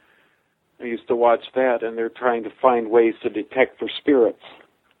 I used to watch that, and they're trying to find ways to detect for spirits.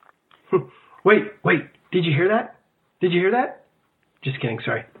 Wait, did you hear that? Did you hear that? Just kidding,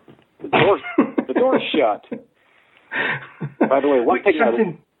 sorry. The door's shut. By the way, one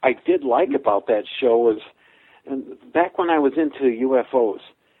thing I did like about that show was, and back when I was into UFOs,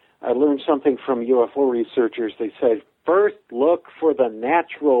 I learned something from UFO researchers. They said, first look for the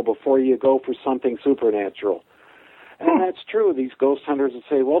natural before you go for something supernatural. And that's true. These ghost hunters would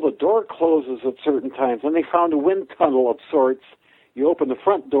say, well, the door closes at certain times, and they found a wind tunnel of sorts. You open the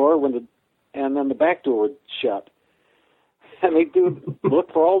front door and then the back door would shut. And they do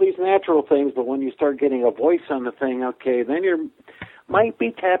look for all these natural things, but when you start getting a voice on the thing, okay, then you might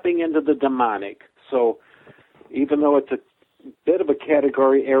be tapping into the demonic. So even though it's a bit of a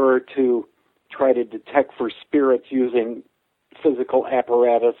category error to try to detect for spirits using physical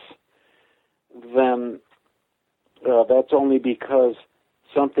apparatus, then that's only because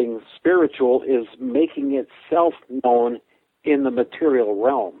something spiritual is making itself known in the material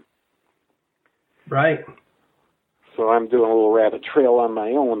realm. Right. So I'm doing a little rabbit trail on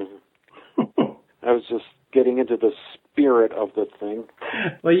my own. I was just getting into the spirit of the thing.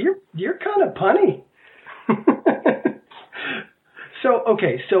 Well, you're kind of punny.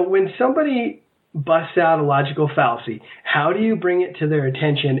 So when somebody busts out a logical fallacy, how do you bring it to their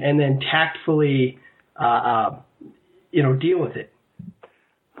attention and then tactfully, deal with it?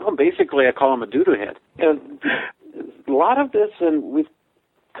 Well, basically, I call him a doo-doo head. And a lot of this, and we've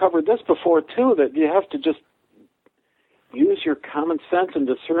covered this before too, that you have to just use your common sense and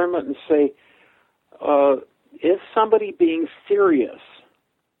discernment and say, is somebody being serious?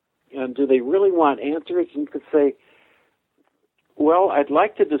 And do they really want answers? And you could say, well, I'd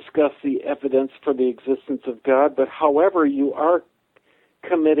like to discuss the evidence for the existence of God, but however, you are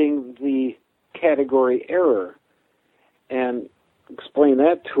committing the category error. And explain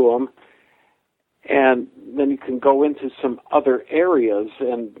that to them. And then you can go into some other areas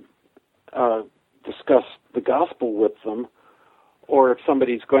and discuss the gospel with them. Or if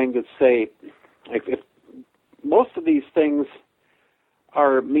somebody's going to say, if most of these things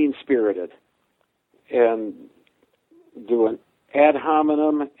are mean-spirited and do an ad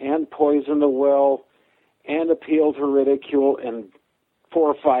hominem and poison the well and appeal to ridicule and 4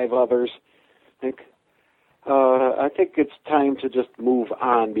 or 5 others, I think it's time to just move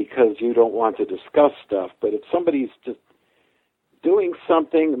on because you don't want to discuss stuff. But if somebody's just doing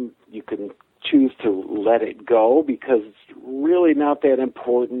something, you can choose to let it go because it's really not that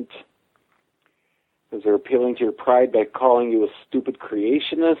important. Because they're appealing to your pride by calling you a stupid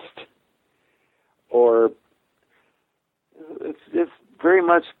creationist, or it's very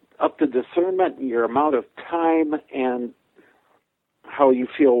much up to discernment and your amount of time and how you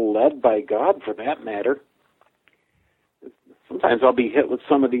feel led by God, for that matter. Sometimes I'll be hit with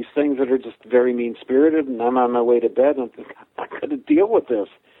some of these things that are just very mean-spirited, and I'm on my way to bed, and I'm not going to deal with this.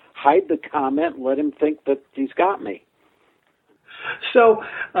 Hide the comment and let him think that he's got me. So,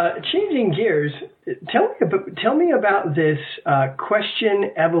 changing gears, tell me about this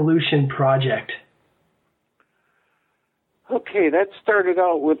Question Evolution project. Okay, that started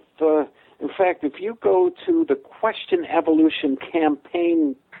out with, in fact, if you go to the Question Evolution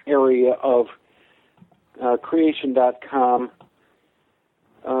campaign area of creation.com,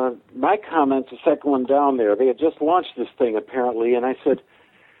 my comment's the second one down there. They had just launched this thing, apparently, and I said,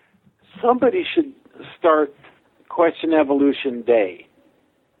 somebody should start Question Evolution Day.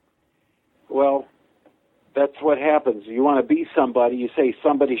 Well, that's what happens. You want to be somebody, you say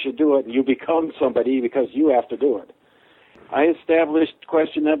somebody should do it, and you become somebody because you have to do it. I established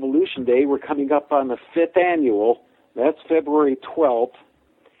Question Evolution Day. We're coming up on the 5th annual. That's February 12th,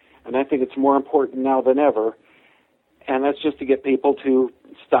 and I think it's more important now than ever. And that's just to get people to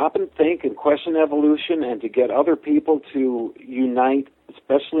stop and think and question evolution and to get other people to unite,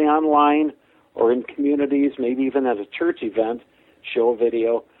 especially online or in communities, maybe even at a church event, show a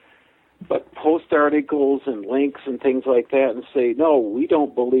video, but post articles and links and things like that and say, no, we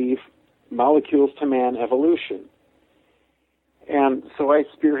don't believe molecules to man evolution. And so I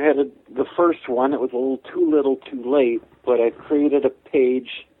spearheaded the first one. It was a little too late, but I created a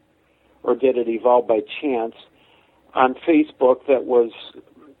page, or did it evolve by chance, on Facebook that was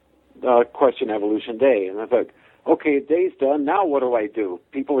Question Evolution Day. And I thought, okay, day's done. Now what do I do?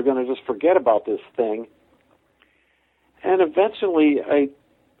 People are going to just forget about this thing. And eventually I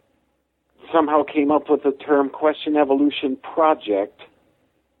somehow came up with the term Question Evolution Project.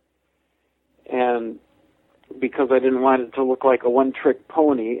 And because I didn't want it to look like a one-trick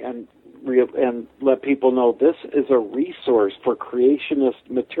pony and let people know this is a resource for creationist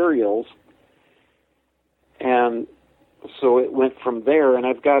materials. And so it went from there, and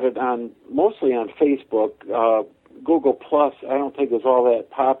I've got it mostly on Facebook. Google Plus, I don't think is all that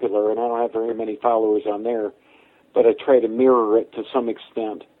popular, and I don't have very many followers on there, but I try to mirror it to some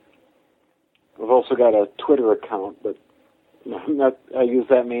extent. I've also got a Twitter account, but I use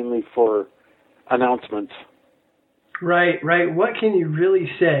that mainly for announcements. Right. What can you really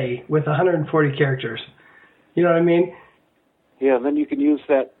say with 140 characters? You know what I mean? Yeah, and then you can use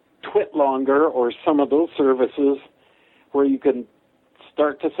that Twitlonger or some of those services where you can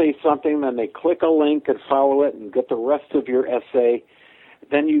start to say something, then they click a link and follow it and get the rest of your essay.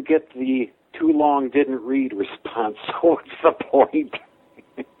 Then you get the too long didn't read response. So what's the point?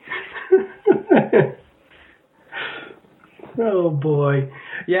 Oh boy.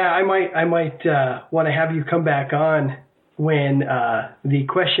 Yeah, I might want to have you come back on when the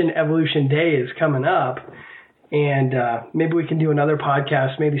Question Evolution Day is coming up. And maybe we can do another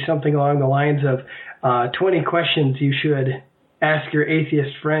podcast, maybe something along the lines of 20 questions you should ask your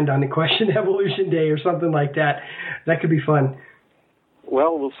atheist friend on the Question Evolution Day or something like that. That could be fun.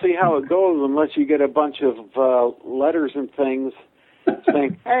 Well, we'll see how it goes unless you get a bunch of letters and things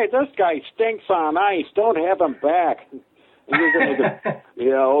saying, "Hey, this guy stinks on ice. Don't have him back." And you're going to go,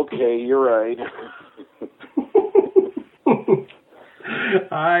 "Yeah, okay, you're right."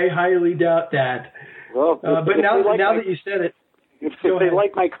 I highly doubt that. Well, but now that you said it, if they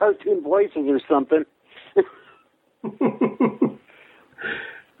like my cartoon voices or something.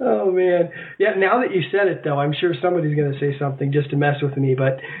 Oh, man. Yeah, now that you said it, though, I'm sure somebody's going to say something just to mess with me.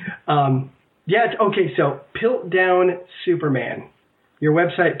 But, okay, so Piltdown Superman. Your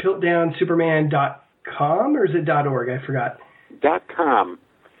website, piltdownsuperman.com, or is it .org? I forgot. .com.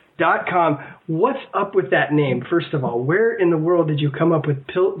 .com. What's up with that name, first of all? Where in the world did you come up with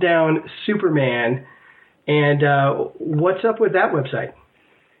Piltdown Superman? And what's up with that website?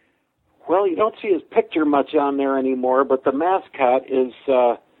 Well, you don't see his picture much on there anymore, but the mascot is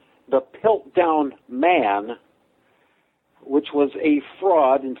the Piltdown Man, which was a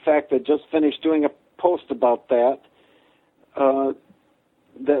fraud. In fact, I just finished doing a post about that.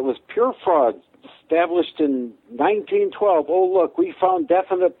 That was pure fraud, established in 1912. Oh, look, we found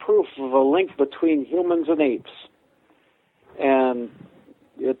definite proof of a link between humans and apes. And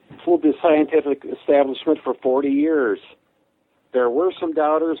it fooled the scientific establishment for 40 years. There were some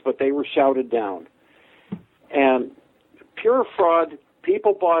doubters, but they were shouted down. And pure fraud,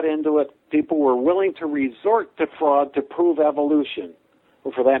 people bought into it. People were willing to resort to fraud to prove evolution.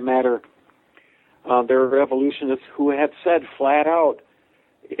 Or for that matter, there are evolutionists who have said flat out,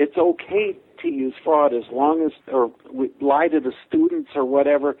 it's okay to use fraud as long as, or we lie to the students or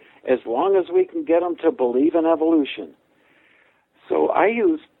whatever, as long as we can get them to believe in evolution. So I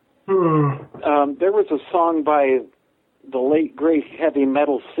used, there was a song by the late great heavy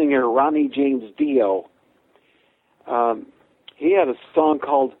metal singer Ronnie James Dio. He had a song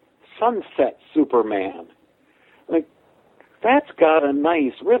called Sunset Superman. Like, that's got a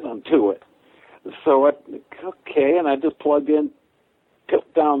nice rhythm to it. So, and I just plugged in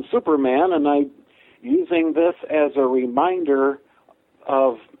Piltdown Superman, and I using this as a reminder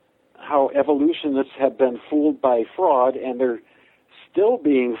of how evolutionists have been fooled by fraud, and they're still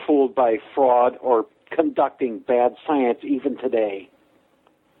being fooled by fraud or conducting bad science even today.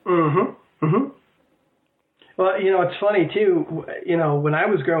 Mm-hmm. Mm-hmm. Well, it's funny, too. When I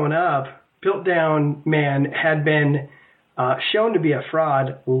was growing up, Piltdown Man had been shown to be a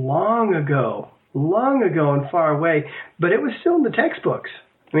fraud long ago and far away, but it was still in the textbooks.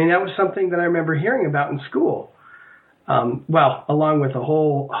 I mean, that was something that I remember hearing about in school. Along with a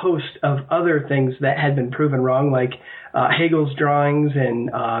whole host of other things that had been proven wrong, like Hegel's drawings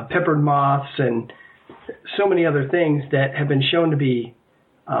and peppered moths and so many other things that have been shown to be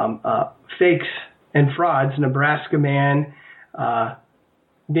fakes and frauds. Nebraska Man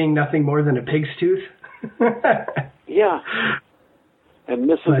being nothing more than a pig's tooth. Yeah. And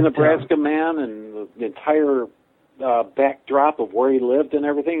Nebraska Man and the entire backdrop of where he lived and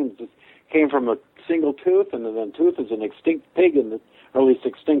everything just came from a single tooth, and then tooth is an extinct pig, or at least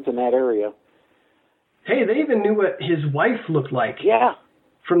extinct in that area. Hey, they even knew what his wife looked like. Yeah.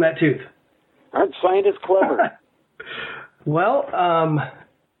 From that tooth. Aren't scientists clever? Well,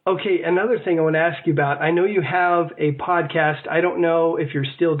 okay, another thing I want to ask you about. I know you have a podcast. I don't know if you're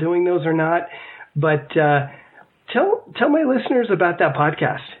still doing those or not, but tell my listeners about that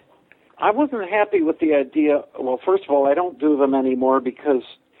podcast. I wasn't happy with the idea. Well, first of all, I don't do them anymore because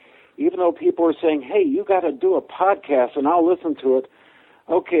even though people are saying, hey, you got to do a podcast and I'll listen to it.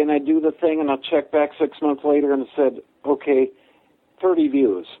 Okay, and I do the thing and I'll check back 6 months later and it said, okay, 30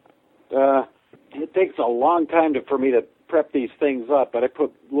 views. It takes a long time for me to prep these things up, but I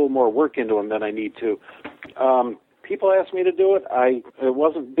put a little more work into them than I need to. People asked me to do it. It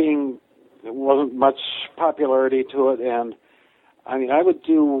wasn't much popularity to it, and I mean, I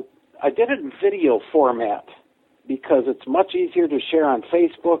did it in video format because it's much easier to share on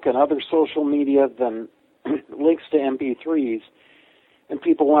Facebook and other social media than links to MP3s, and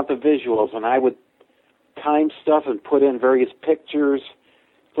people want the visuals, and I would time stuff and put in various pictures.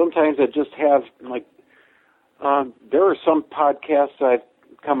 Sometimes I just have, there are some podcasts I've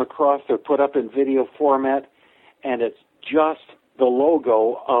come across that are put up in video format, and it's just the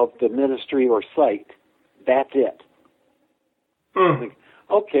logo of the ministry or site. That's it.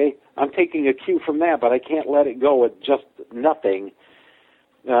 Okay, I'm taking a cue from that, but I can't let it go with just nothing.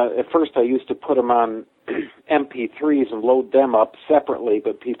 At first I used to put them on MP3s and load them up separately,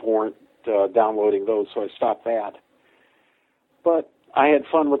 but people weren't downloading those, so I stopped that. But I had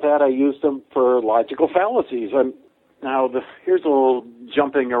fun with that. I used them for logical fallacies. Here's a little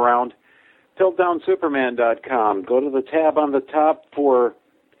jumping around. Piltdownsuperman.com. Go to the tab on the top for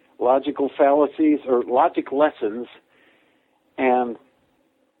logical fallacies or logic lessons and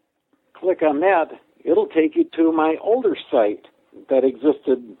click on that. It'll take you to my older site that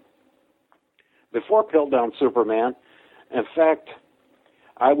existed before Piltdown Superman. In fact,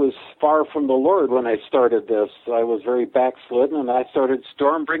 I was far from the Lord when I started this. I was very backslidden, and I started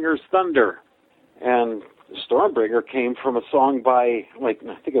Stormbringer's Thunder. And Stormbringer came from a song by, I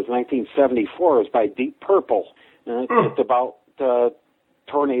think it was 1974. It was by Deep Purple. And it's about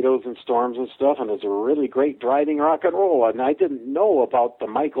tornadoes and storms and stuff, and it's a really great driving rock and roll. And I didn't know about the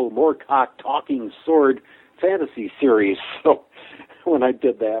Michael Moorcock Talking Sword fantasy series so when I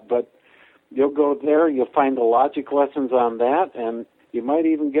did that. But you'll go there, you'll find the logic lessons on that, and you might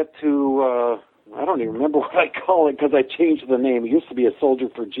even get to, I don't even remember what I call it because I changed the name. It used to be A Soldier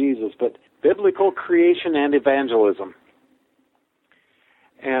for Jesus, but Biblical Creation and Evangelism.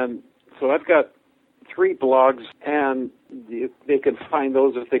 And so I've got 3 blogs, and they can find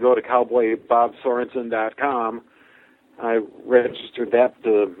those if they go to cowboybobsorensen.com. I registered that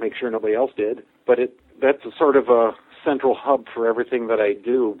to make sure nobody else did, but that's a sort of a central hub for everything that I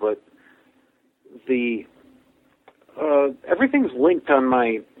do. But everything's linked on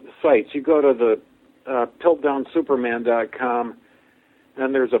my sites. You go to the piltdownsuperman.com,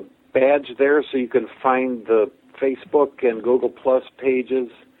 and there's a badge there so you can find the Facebook and Google Plus pages.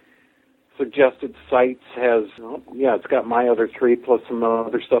 Suggested sites has, it's got my other 3 plus some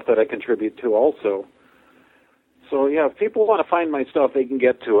other stuff that I contribute to also. So, yeah, if people want to find my stuff, they can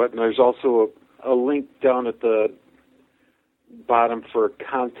get to it. And there's also a link down at the bottom for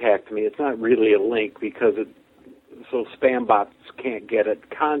contact me. It's not really a link because so spam bots can't get it.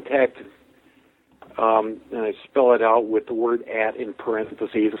 Contact, and I spell it out with the word @ in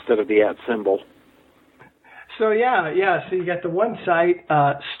parentheses instead of the @ symbol. So, so you got the one site,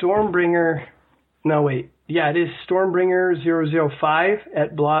 Stormbringer, it is Stormbringer005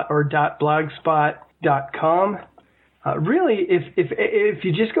 at .blogspot.com. Really, if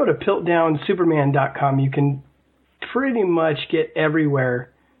you just go to piltdownsuperman.com, you can pretty much get everywhere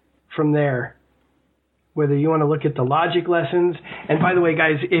from there. Whether you want to look at the logic lessons, and by the way,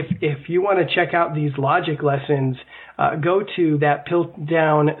 guys, if you want to check out these logic lessons, go to that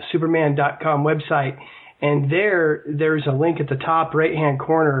piltdownsuperman.com website, and there's a link at the top right-hand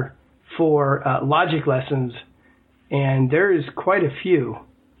corner for logic lessons, and there is quite a few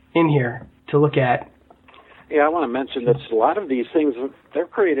in here to look at. Yeah, I want to mention that a lot of these things, they're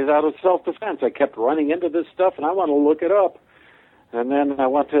created out of self-defense. I kept running into this stuff, and I want to look it up. And then I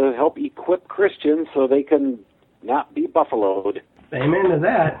want to help equip Christians so they can not be buffaloed. Amen to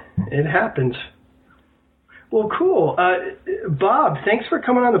that. It happens. Well, cool. Bob, thanks for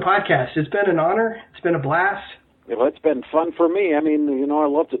coming on the podcast. It's been an honor. It's been a blast. Well, it's been fun for me. I mean, I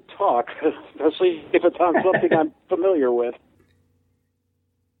love to talk, especially if it's on something I'm familiar with.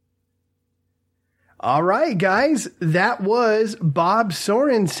 All right, guys. That was Bob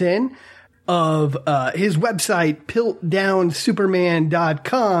Sorensen of his website,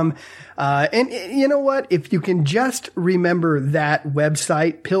 piltdownsuperman.com. And you know what? If you can just remember that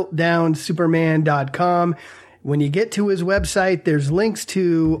website, piltdownsuperman.com, when you get to his website, there's links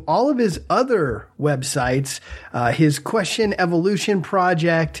to all of his other websites, his Question Evolution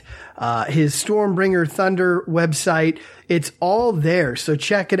Project, his Stormbringer Thunder website. It's all there. So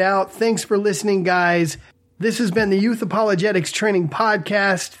check it out. Thanks for listening, guys. This has been the Youth Apologetics Training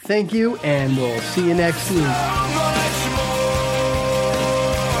Podcast. Thank you, and we'll see you next week.